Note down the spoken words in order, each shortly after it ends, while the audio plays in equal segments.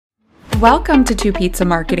Welcome to Two Pizza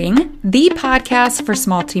Marketing, the podcast for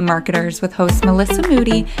small team marketers with hosts Melissa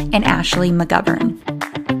Moody and Ashley McGovern.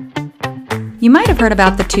 You might have heard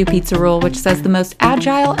about the two pizza rule, which says the most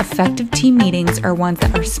agile, effective team meetings are ones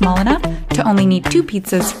that are small enough to only need two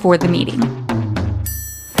pizzas for the meeting.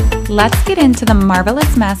 Let's get into the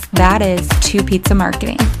marvelous mess that is Two Pizza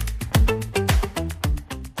Marketing.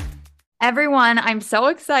 Everyone, I'm so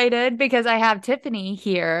excited because I have Tiffany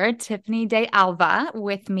here, Tiffany De Alva,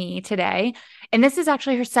 with me today. And this is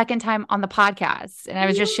actually her second time on the podcast. And I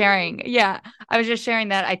was just sharing,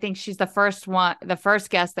 that I think she's the first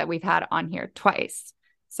guest that we've had on here twice.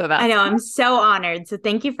 So that's I know, I'm so honored. So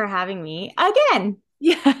thank you for having me again.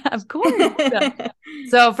 Yeah, of course.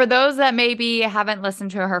 So for those that maybe haven't listened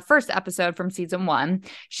to her first episode from season 1,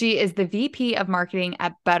 she is the VP of marketing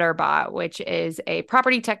at BetterBot, which is a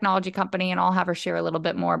property technology company. And I'll have her share a little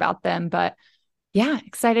bit more about them. But yeah,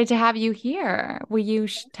 excited to have you here. Will you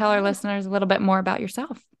tell our listeners a little bit more about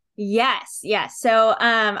yourself? Yes. So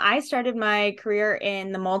I started my career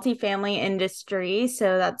in the multifamily industry.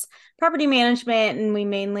 So that's property management, and we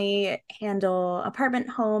mainly handle apartment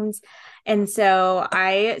homes. And so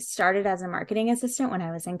I started as a marketing assistant when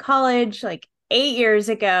I was in college, like 8 years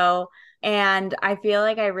ago. And I feel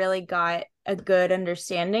like I really got a good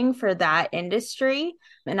understanding for that industry.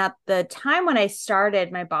 And at the time when I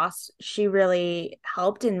started, my boss, she really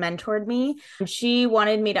helped and mentored me. She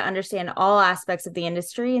wanted me to understand all aspects of the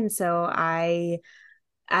industry. And so I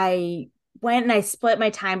went and I split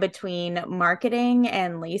my time between marketing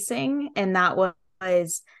and leasing. And that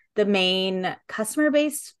was the main customer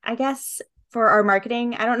base, I guess, for our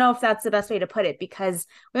marketing. I don't know if that's the best way to put it, because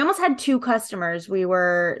we almost had two customers. We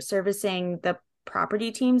were servicing the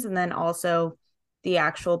property teams and then also the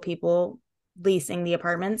actual people leasing the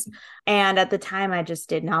apartments. And at the time, I just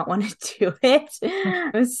did not want to do it.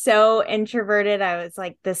 I was so introverted. I was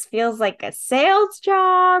like, this feels like a sales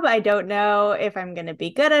job. I don't know if I'm going to be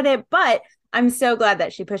good at it, but I'm so glad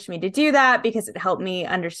that she pushed me to do that because it helped me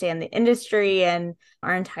understand the industry and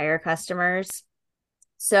our entire customers.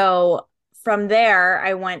 So from there,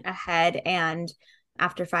 I went ahead and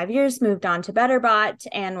after 5 years, moved on to BetterBot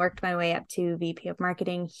and worked my way up to VP of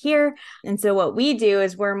marketing here. And so what we do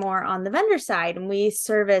is we're more on the vendor side, and we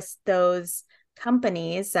service those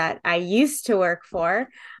companies that I used to work for.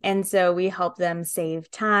 And so we help them save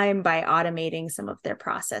time by automating some of their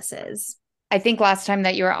processes. I think last time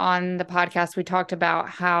that you were on the podcast, we talked about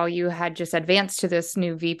how you had just advanced to this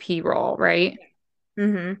new VP role, right?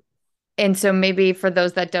 Mm-hmm. And so maybe for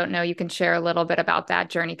those that don't know, you can share a little bit about that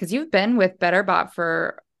journey, because you've been with BetterBot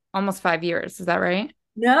for almost 5 years. Is that right?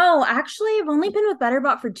 No, actually, I've only been with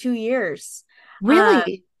BetterBot for 2 years.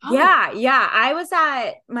 Really? Yeah. I was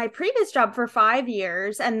at my previous job for 5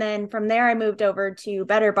 years. And then from there, I moved over to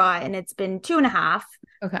BetterBot, and it's been 2.5.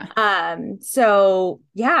 Okay. So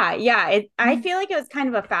I feel like it was kind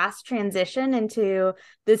of a fast transition into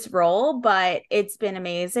this role, but it's been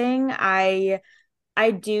amazing. I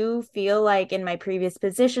do feel like in my previous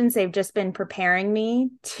positions, they've just been preparing me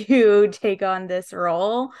to take on this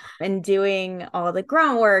role, and doing all the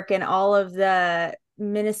grunt work and all of the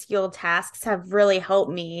minuscule tasks have really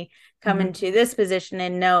helped me come into this position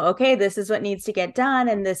and know, okay, this is what needs to get done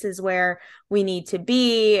and this is where we need to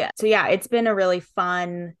be. So yeah, it's been a really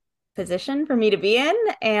fun position for me to be in,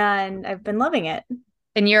 and I've been loving it.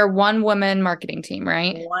 And you're a one-woman marketing team,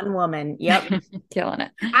 right? One woman. Yep. Killing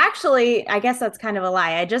it. Actually, I guess that's kind of a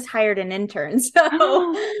lie. I just hired an intern. So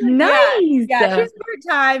nice. Yeah, she's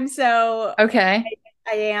part-time. So okay.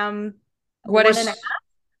 I am what is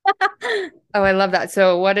Oh, I love that.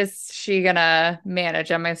 So what is she gonna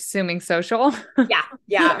manage? I'm assuming social.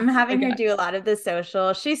 Yeah. I'm having her do a lot of the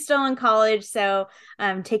social. She's still in college, so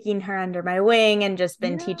I'm taking her under my wing and just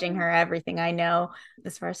been teaching her everything I know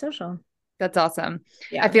as far as social. That's awesome.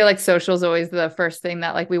 Yeah. I feel like social is always the first thing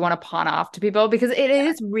that we want to pawn off to people, because it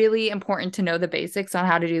is really important to know the basics on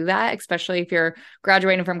how to do that, especially if you're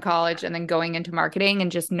graduating from college and then going into marketing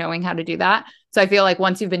and just knowing how to do that. So I feel like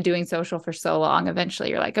once you've been doing social for so long, eventually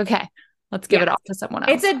you're like, okay, let's give it off to someone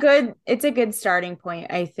else. It's a good starting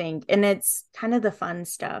point, I think. And it's kind of the fun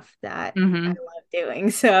stuff that I love doing.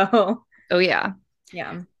 So, yeah.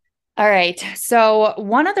 Yeah. All right. So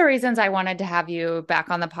one of the reasons I wanted to have you back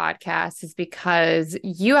on the podcast is because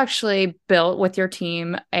you actually built with your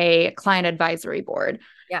team a client advisory board.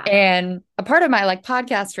 Yeah. And a part of my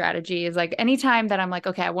podcast strategy is anytime that I'm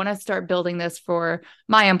okay, I want to start building this for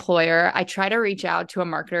my employer, I try to reach out to a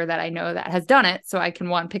marketer that I know that has done it, so I can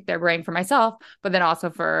pick their brain for myself, but then also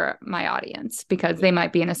for my audience, because they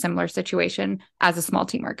might be in a similar situation as a small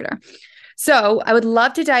team marketer. So I would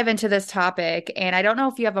love to dive into this topic. And I don't know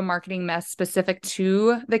if you have a marketing mess specific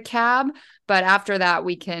to the cab, but after that,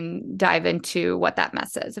 we can dive into what that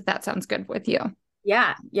mess is, if that sounds good with you.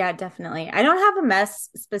 Yeah, yeah, definitely. I don't have a mess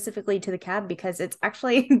specifically to the cab because it's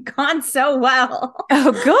actually gone so well.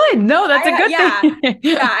 Oh, good. No, that's a good Yeah, yeah,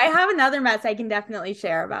 thing. I have another mess I can definitely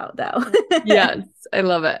share about though. Yes, I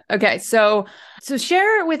love it. Okay, so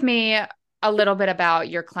share with me a little bit about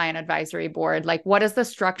your client advisory board. Like what is the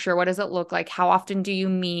structure? What does it look like? How often do you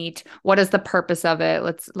meet? What is the purpose of it?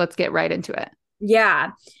 Let's get right into it.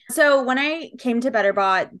 Yeah. So when I came to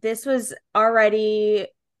BetterBot, this was already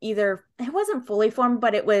either it wasn't fully formed,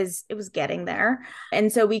 but it was getting there.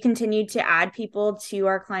 And so we continued to add people to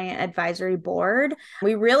our client advisory board.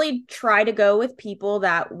 We really try to go with people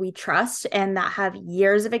that we trust and that have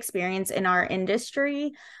years of experience in our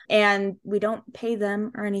industry. And we don't pay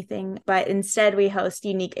them or anything, but instead we host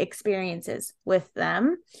unique experiences with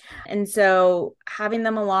them. And so having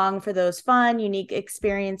them along for those fun, unique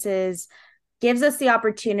experiences gives us the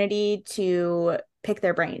opportunity to pick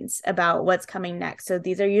their brains about what's coming next. So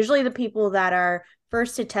these are usually the people that are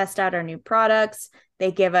first to test out our new products.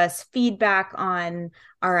 They give us feedback on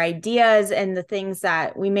our ideas and the things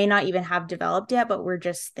that we may not even have developed yet, but we're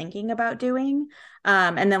just thinking about doing.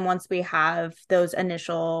 And then once we have those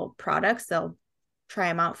initial products, they'll try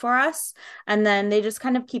them out for us. And then they just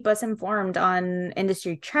kind of keep us informed on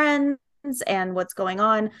industry trends and what's going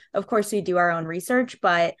on. Of course, we do our own research,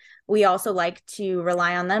 but we also like to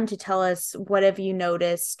rely on them to tell us what have you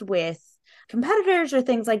noticed with competitors or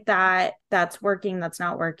things like that that's working, that's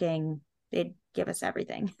not working. They give us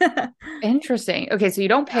everything. Interesting. Okay, so you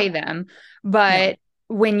don't pay them, No. but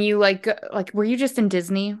when you like were you just in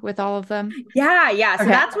Disney with all of them? Yeah, yeah. So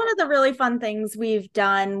Okay. that's one of the really fun things we've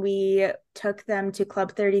done. We took them to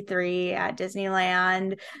Club 33 at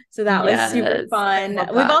Disneyland. So that was super Yes, I fun. love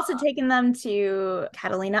We've that. also taken them to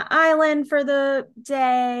Catalina Island for the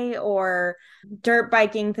day or dirt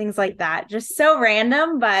biking, things like that. Just so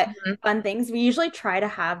random, but Mhm. fun things. We usually try to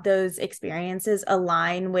have those experiences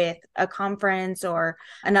align with a conference or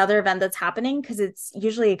another event that's happening because it's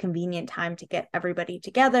usually a convenient time to get everybody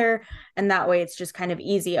together, and that way it's just kind of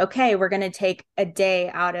easy. Okay, we're going to take a day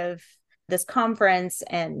out of this conference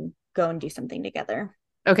and go and do something together.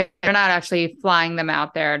 Okay, you're not actually flying them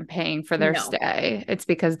out there and paying for their No. stay. It's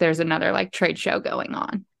because there's another like trade show going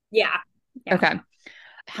on. Yeah. Yeah. Okay.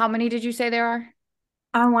 How many did you say there are?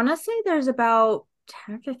 I want to say there's about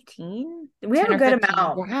 10 or 15. We have 10 a or good 15.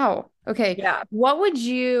 amount. Wow. Okay. Yeah.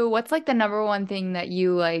 What's like the number one thing that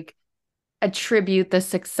you like attribute the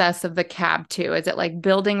success of the cab to? Is it like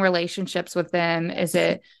building relationships with them? Is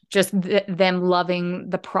it just them loving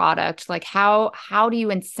the product? Like how do you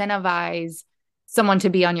incentivize someone to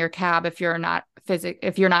be on your cab if you're not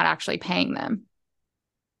actually paying them?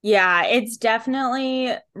 Yeah, it's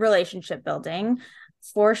definitely relationship building.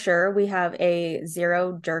 For sure, we have a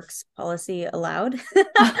zero jerks policy allowed.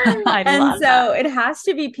 I And love that. so it has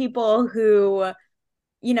to be people who,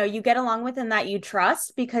 you get along with and that you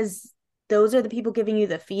trust because those are the people giving you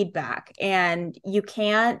the feedback. And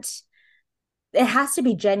it has to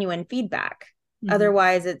be genuine feedback. Hmm.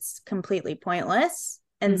 Otherwise, it's completely pointless.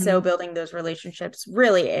 And so Hmm. building those relationships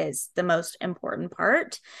really is the most important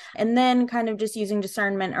part. And then kind of just using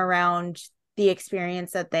discernment around the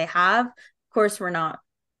experience that they have. Of course, we're not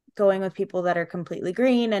going with people that are completely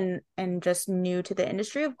green and just new to the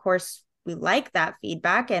industry. Of course, we like that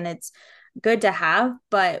feedback and it's good to have,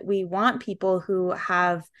 but we want people who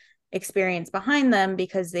have experience behind them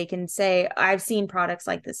because they can say, I've seen products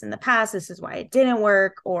like this in the past. This is why it didn't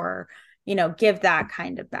work, or, give that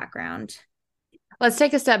kind of background. Let's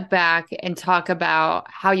take a step back and talk about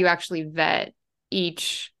how you actually vet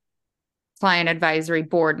each client advisory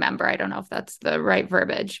board member. I don't know if that's the right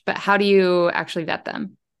verbiage, but how do you actually vet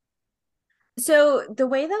them? So the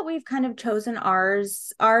way that we've kind of chosen our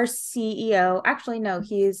CEO, actually, no,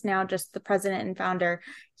 he is now just the president and founder.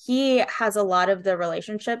 He has a lot of the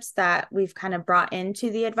relationships that we've kind of brought into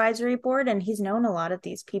the advisory board, and he's known a lot of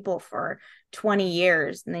these people for 20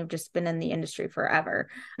 years, and they've just been in the industry forever.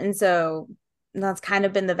 And so that's kind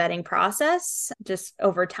of been the vetting process, just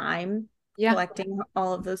over time, Yeah. collecting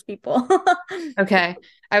all of those people. Okay.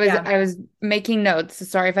 I was Yeah. I was making notes. So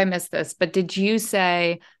sorry if I missed this, but did you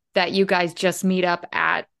say that you guys just meet up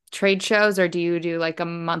at trade shows or do you do like a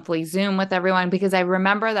monthly Zoom with everyone? Because I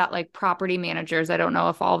remember that like property managers, I don't know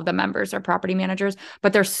if all of the members are property managers,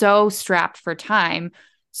 but they're so strapped for time.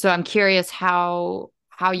 So I'm curious how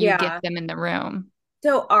you get Yeah. them in the room.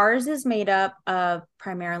 So ours is made up of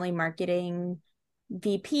primarily marketing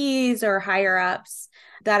VPs or higher ups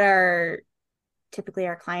that are typically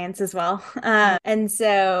our clients as well. And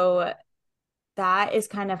so that is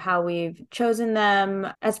kind of how we've chosen them.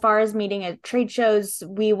 As far as meeting at trade shows,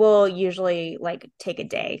 we will usually like take a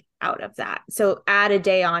day out of that. So add a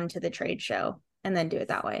day on to the trade show and then do it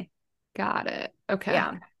that way. Got it. Okay.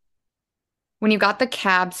 Yeah. When you got the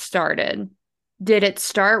cab started, did it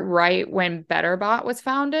start right when BetterBot was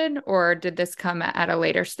founded, or did this come at a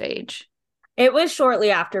later stage? It was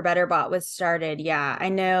shortly after BetterBot was started. Yeah. I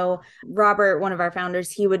know Robert, one of our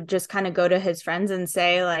founders, he would just kind of go to his friends and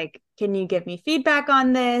say, like, can you give me feedback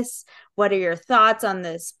on this? What are your thoughts on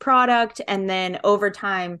this product? And then over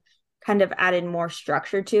time, kind of added more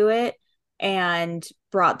structure to it and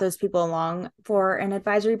brought those people along for an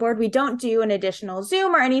advisory board. We don't do an additional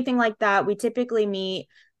Zoom or anything like that. We typically meet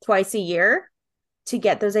twice a year to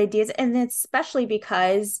get those ideas. And especially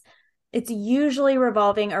because it's usually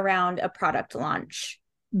revolving around a product launch.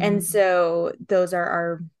 Mm-hmm. And so those are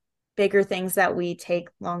our bigger things that we take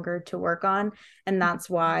longer to work on. And that's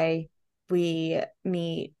why we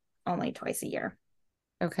meet only twice a year.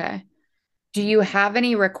 Okay. Do you have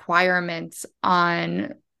any requirements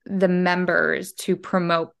on the members to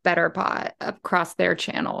promote BetterBot across their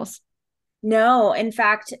channels? No, in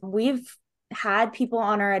fact, we've had people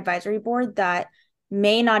on our advisory board that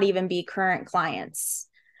may not even be current clients.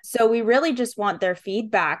 So we really just want their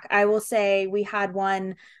feedback. I will say we had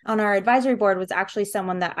one on our advisory board was actually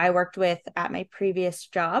someone that I worked with at my previous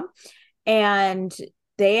job. And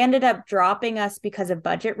they ended up dropping us because of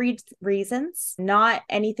budget reasons, not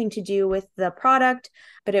anything to do with the product,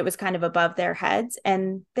 but it was kind of above their heads.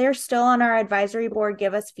 And they're still on our advisory board,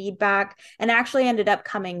 give us feedback, and actually ended up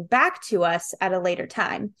coming back to us at a later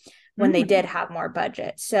time when they did have more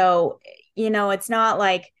budget. So, it's not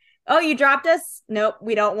like, oh, you dropped us. Nope,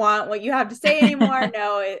 we don't want what you have to say anymore.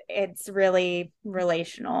 No, it's really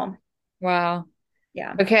relational. Wow.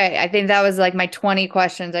 Yeah. Okay. I think that was like my 20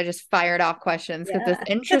 questions. I just fired off questions because Yeah. this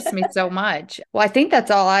interests me so much. Well, I think that's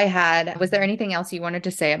all I had. Was there anything else you wanted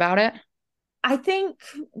to say about it? I think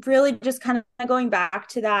really just kind of going back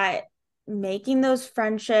to that, making those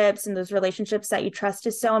friendships and those relationships that you trust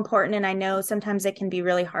is so important. And I know sometimes it can be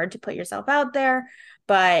really hard to put yourself out there,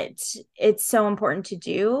 but it's so important to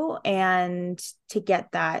do and to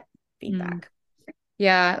get that feedback.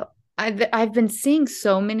 Yeah. I've been seeing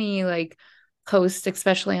so many like posts,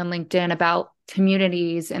 especially on LinkedIn, about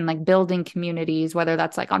communities and like building communities, whether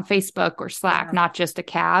that's like on Facebook or Slack, not just a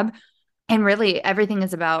cab. And really, everything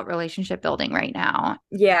is about relationship building right now.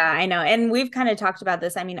 Yeah, I know. And we've kind of talked about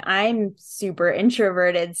this. I mean, I'm super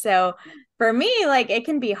introverted. So for me, like it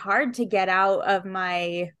can be hard to get out of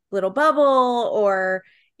my little bubble or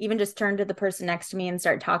even just turn to the person next to me and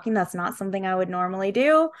start talking. That's not something I would normally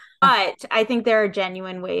do. But I think there are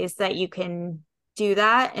genuine ways that you can do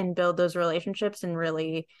that and build those relationships and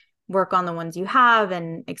really work on the ones you have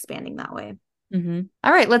and expanding that way. Mm-hmm.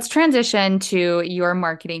 All right, let's transition to your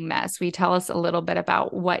marketing mess. Will you tell us a little bit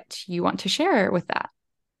about what you want to share with that?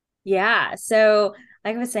 Yeah. So,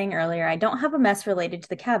 like I was saying earlier, I don't have a mess related to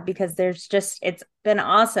the cab because it's been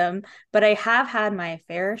awesome, but I have had my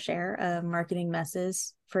fair share of marketing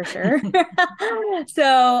messes for sure.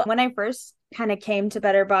 So, when I first kind of came to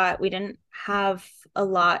BetterBot, we didn't have a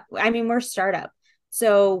lot. I mean, we're startup.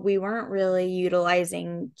 So, we weren't really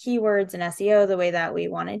utilizing keywords and SEO the way that we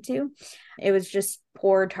wanted to. It was just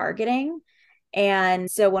poor targeting. And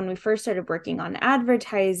so when we first started working on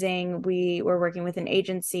advertising, we were working with an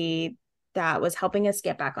agency that was helping us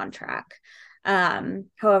get back on track.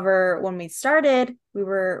 However, when we started, we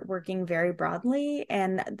were working very broadly,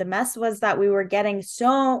 and the mess was that we were getting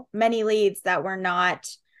so many leads that were not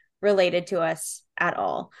related to us at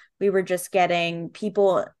all. We were just getting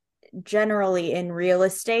people generally in real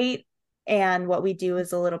estate, and what we do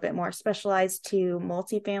is a little bit more specialized to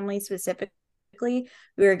multifamily specifically.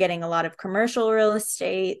 We were getting a lot of commercial real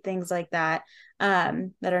estate, things like that,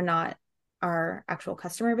 that are not our actual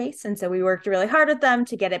customer base. And so we worked really hard with them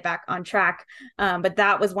to get it back on track. But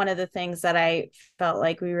that was one of the things that I felt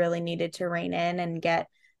like we really needed to rein in and get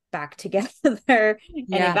back together and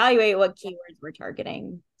evaluate what keywords we're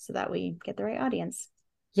targeting so that we get the right audience.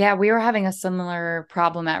 Yeah, we were having a similar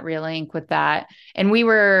problem at Relink with that. And we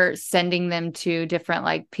were sending them to different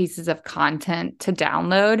like pieces of content to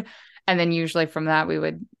download. And then usually from that, we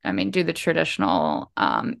would, do the traditional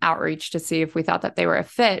outreach to see if we thought that they were a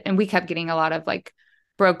fit. And we kept getting a lot of like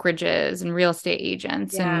brokerages and real estate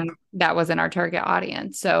agents, and that wasn't our target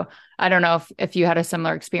audience. So I don't know if you had a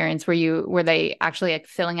similar experience. Were they actually like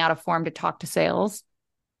filling out a form to talk to sales?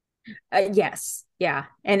 Yes. Yeah.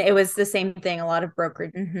 And it was the same thing, a lot of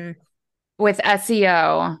brokerage. Mm-hmm. With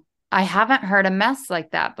SEO, I haven't heard a mess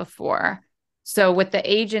like that before. So with the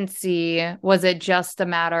agency, was it just a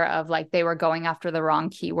matter of like they were going after the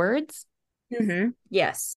wrong keywords?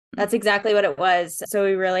 Yes, that's exactly what it was. So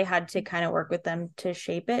we really had to kind of work with them to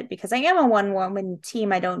shape it because I am a one woman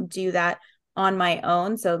team. I don't do that on my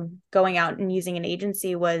own. So going out and using an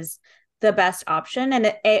agency was the best option.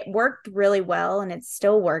 And it worked really well and it's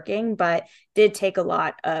still working, but did take a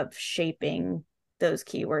lot of shaping those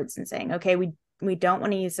keywords and saying, okay, we don't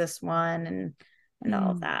want to use this one and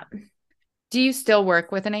all of Mm. that. Do you still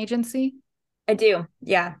work with an agency? I do.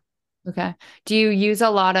 Yeah. Okay. Do you use a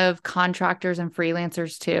lot of contractors and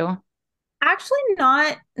freelancers too? Actually,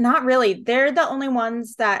 not really. They're the only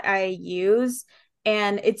ones that I use,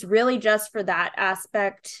 and it's really just for that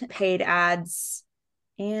aspect, paid ads,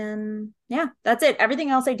 and yeah, that's it. Everything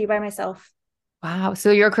else I do by myself. Wow.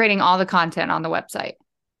 So you're creating all the content on the website.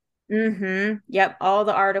 Yep, all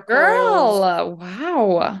the articles. Girl,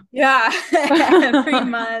 wow. Yeah, every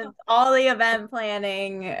month, all the event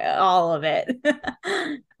planning, all of it.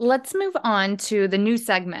 Let's move on to the new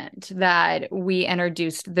segment that we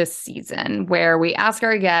introduced this season, where we ask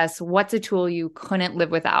our guests, what's a tool you couldn't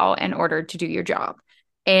live without in order to do your job?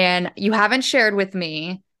 And you haven't shared with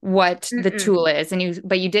me what the Mm-mm. tool is,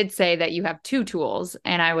 but you did say that you have two tools.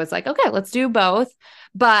 And I was like, okay, let's do both.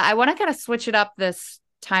 But I want to kind of switch it up this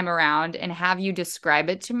time around and have you describe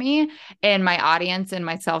it to me, and my audience and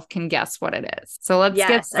myself can guess what it is. So let's get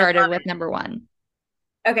Yes, I started love with it. number one.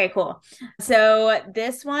 Okay, cool. So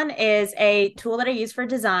this one is a tool that I use for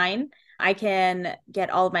design. I can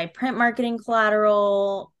get all of my print marketing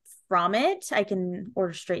collateral from it. I can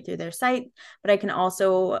order straight through their site, but I can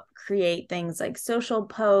also create things like social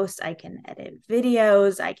posts. I can edit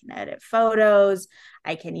videos. I can edit photos.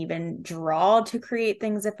 I can even draw to create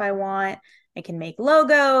things if I want. I can make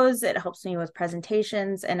logos. It helps me with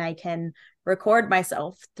presentations, and I can record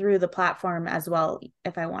myself through the platform as well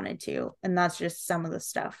if I wanted to. And that's just some of the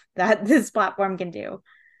stuff that this platform can do.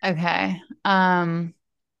 Okay.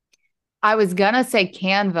 I was gonna say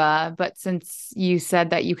Canva, but since you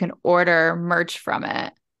said that you can order merch from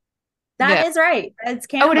it, That yeah. is right. It's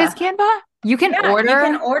Oh, it is Canva. Canva? You can Yeah,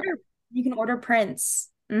 order? you can order prints.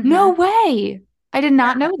 No way. I did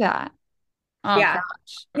not Yeah. know that. Oh Yeah.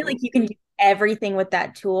 gosh. I feel like you can do everything with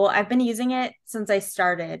that tool. I've been using it since I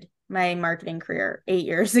started my marketing career 8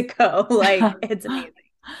 years ago. Like it's amazing.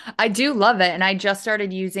 I do love it. And I just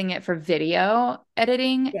started using it for video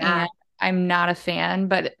editing, Yeah. and I'm not a fan,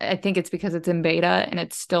 but I think it's because it's in beta and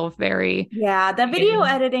it's still very Yeah, the video new.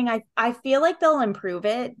 editing, I feel like they'll improve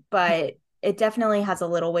it, but it definitely has a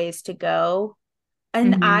little ways to go.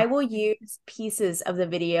 And Mhm. I will use pieces of the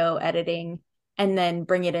video editing and then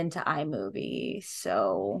bring it into iMovie.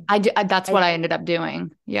 So That's what I I ended up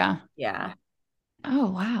doing. Yeah. yeah.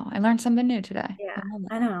 Oh, wow. I learned something new today. I Yeah. love it.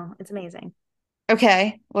 I know. It's amazing.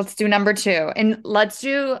 Okay, let's do number two. And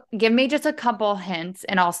give me just a couple hints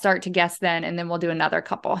and I'll start to guess then, and then we'll do another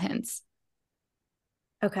couple hints.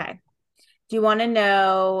 Okay. Do you want to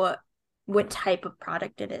know what type of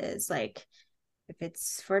product it is? Like if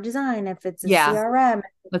it's for design, if it's a Yeah, CRM.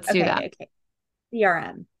 let's do that. Okay.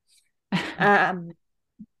 CRM. Um,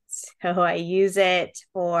 so I use it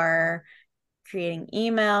for creating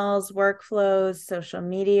emails, workflows, social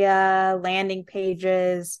media, landing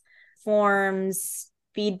pages, forms,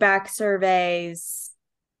 feedback surveys,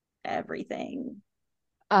 everything.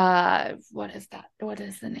 What is that? What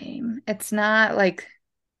is the name? It's not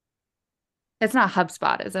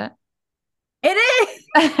HubSpot, is it? It is.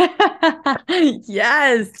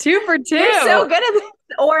 Yes, two for You're so two. good at this.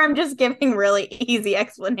 Or I'm just giving really easy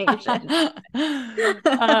explanations.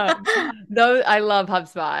 Um, those I love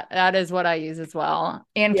HubSpot. That is what I use as well.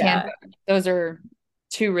 And Canva. Yeah. Those are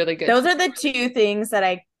two really good Those tools. are the two things that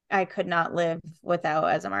I could not live without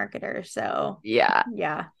as a marketer. So, Yeah.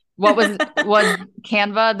 yeah. Was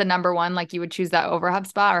Canva the number one? Like you would choose that over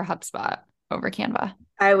HubSpot or HubSpot over Canva?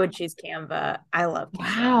 I would choose Canva. I love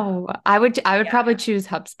Canva. Wow. I would Yeah. probably choose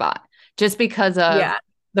HubSpot just because of Yeah.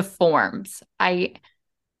 the forms. I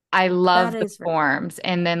That love the is right. forms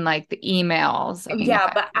and then like the emails. Oh my Yeah,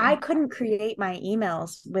 God. but I couldn't create my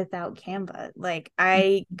emails without Canva. Like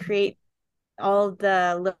I create all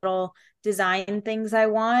the little design things I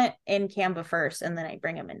want in Canva first, and then I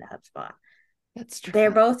bring them into HubSpot. That's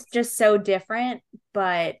They're true. both just so different,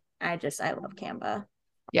 but I love Canva.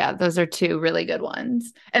 Yeah, those are two really good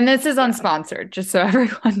ones. And this is Yeah. unsponsored, just so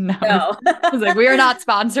everyone knows. No. I was like, we are not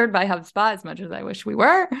sponsored by HubSpot as much as I wish we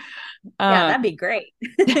were. Yeah, Um, that'd be great.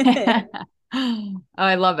 oh,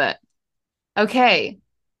 I love it. Okay.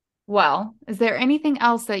 Well, is there anything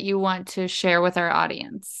else that you want to share with our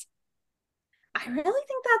audience? I really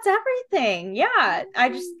think that's everything. Yeah. I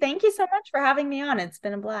just thank you so much for having me on. It's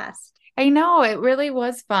been a blast. I know it really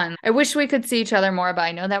was fun. I wish we could see each other more, but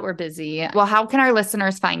I know that we're busy. Well, how can our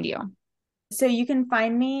listeners find you? So you can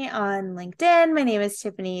find me on LinkedIn. My name is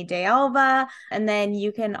Tiffany De Alva. And then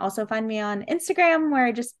you can also find me on Instagram where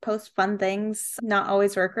I just post fun things, not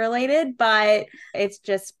always work related, but it's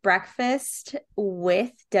just breakfast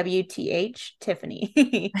with WTH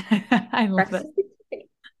Tiffany. I love it.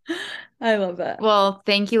 I love that. Well,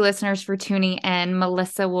 thank you, listeners, for tuning in.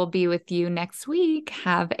 Melissa will be with you next week.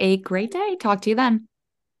 Have a great day. Talk to you then.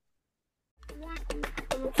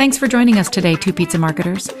 Thanks for joining us today, Two Pizza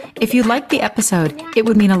Marketers. If you liked the episode, it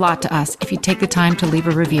would mean a lot to us if you'd take the time to leave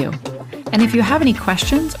a review. And if you have any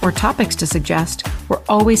questions or topics to suggest, we're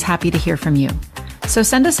always happy to hear from you. So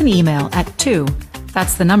send us an email at 2,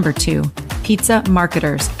 that's the number 2,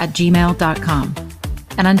 pizzamarketers@gmail.com.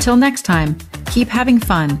 And until next time, keep having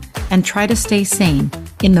fun and try to stay sane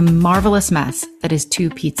in the marvelous mess that is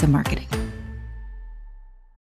Two Pizza Marketing.